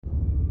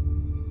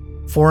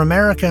For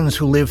Americans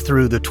who lived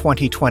through the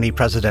 2020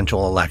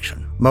 presidential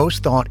election,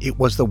 most thought it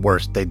was the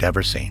worst they'd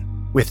ever seen.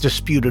 With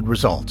disputed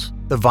results,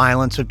 the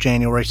violence of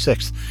January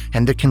 6th,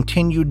 and the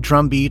continued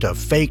drumbeat of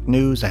fake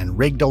news and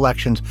rigged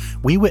elections,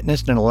 we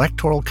witnessed an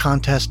electoral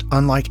contest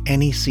unlike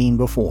any seen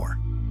before.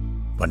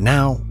 But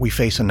now we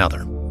face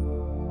another.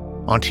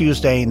 On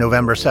Tuesday,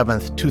 November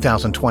 7th,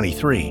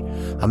 2023,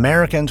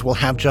 Americans will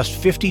have just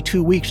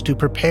 52 weeks to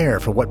prepare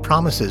for what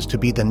promises to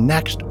be the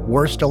next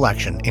worst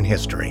election in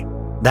history.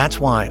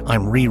 That's why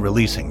I'm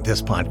re-releasing this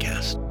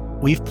podcast.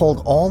 We've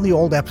pulled all the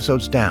old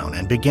episodes down,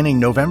 and beginning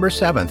November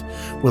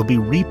 7th, we'll be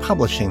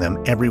republishing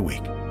them every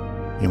week.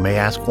 You may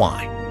ask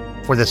why.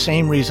 For the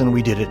same reason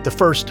we did it the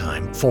first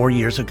time 4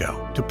 years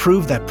ago, to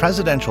prove that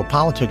presidential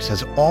politics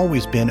has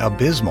always been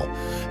abysmal,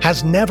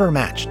 has never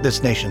matched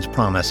this nation's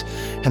promise,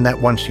 and that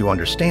once you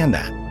understand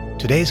that,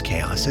 today's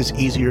chaos is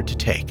easier to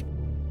take.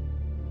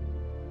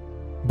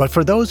 But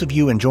for those of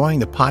you enjoying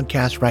the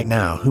podcast right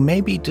now who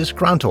may be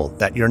disgruntled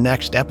that your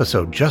next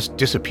episode just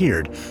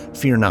disappeared,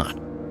 fear not.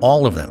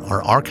 All of them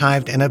are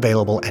archived and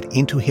available at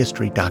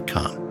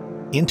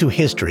intohistory.com. Into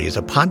History is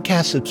a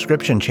podcast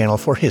subscription channel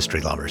for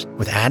history lovers,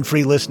 with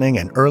ad-free listening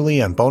and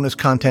early and bonus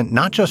content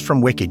not just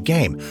from Wicked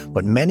Game,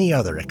 but many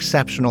other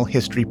exceptional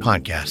history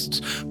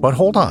podcasts. But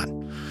hold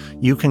on.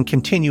 You can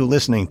continue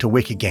listening to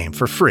Wicked Game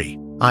for free.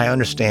 I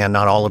understand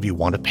not all of you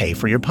want to pay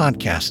for your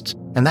podcasts,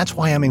 and that's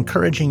why I'm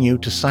encouraging you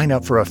to sign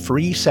up for a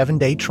free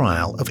 7-day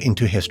trial of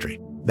Into History.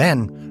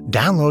 Then,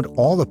 download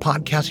all the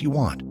podcasts you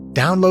want.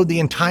 Download the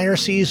entire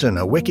season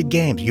of Wicked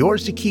Games,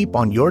 yours to keep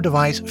on your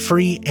device,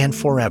 free and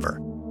forever.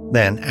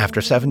 Then,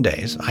 after 7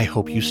 days, I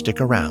hope you stick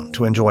around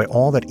to enjoy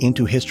all that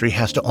Into History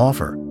has to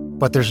offer.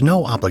 But there's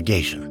no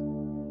obligation.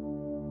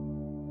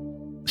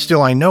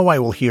 Still, I know I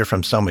will hear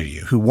from some of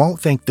you who won't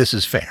think this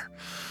is fair,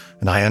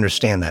 and I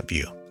understand that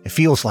view. It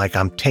feels like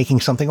I'm taking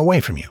something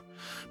away from you.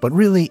 But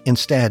really,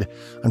 instead,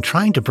 I'm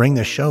trying to bring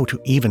this show to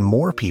even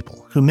more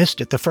people who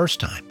missed it the first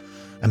time.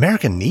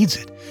 America needs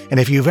it, and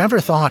if you've ever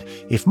thought,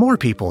 if more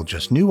people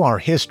just knew our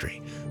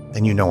history,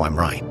 then you know I'm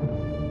right.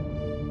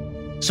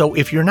 So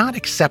if you're not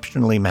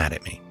exceptionally mad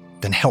at me,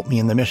 then help me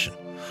in the mission.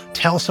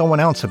 Tell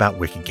someone else about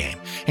Wicked Game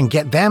and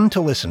get them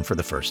to listen for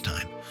the first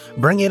time.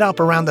 Bring it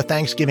up around the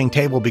Thanksgiving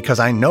table because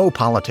I know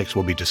politics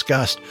will be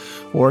discussed,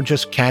 or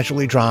just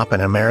casually drop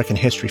an American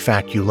history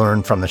fact you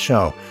learned from the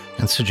show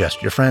and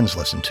suggest your friends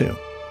listen too.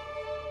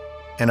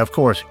 And of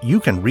course, you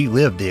can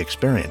relive the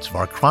experience of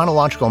our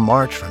chronological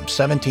march from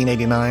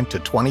 1789 to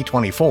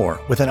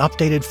 2024 with an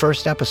updated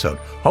first episode,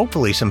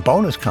 hopefully some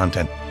bonus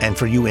content, and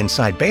for you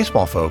inside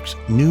baseball folks,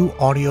 new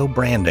audio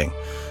branding.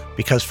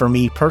 Because for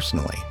me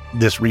personally,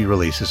 this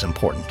re-release is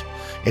important.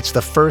 It's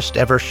the first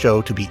ever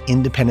show to be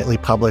independently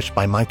published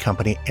by my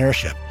company,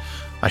 Airship.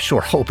 I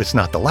sure hope it's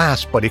not the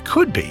last, but it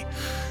could be.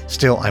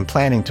 Still, I'm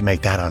planning to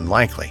make that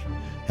unlikely,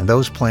 and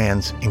those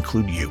plans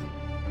include you.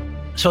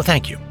 So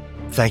thank you.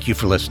 Thank you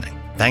for listening.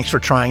 Thanks for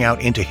trying out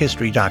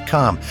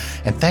IntoHistory.com,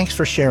 and thanks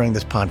for sharing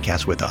this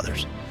podcast with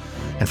others.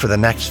 And for the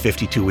next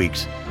 52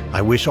 weeks,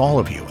 I wish all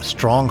of you a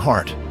strong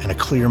heart and a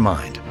clear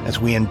mind as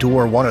we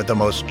endure one of the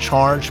most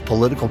charged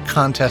political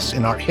contests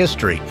in our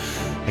history,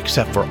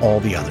 except for all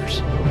the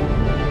others.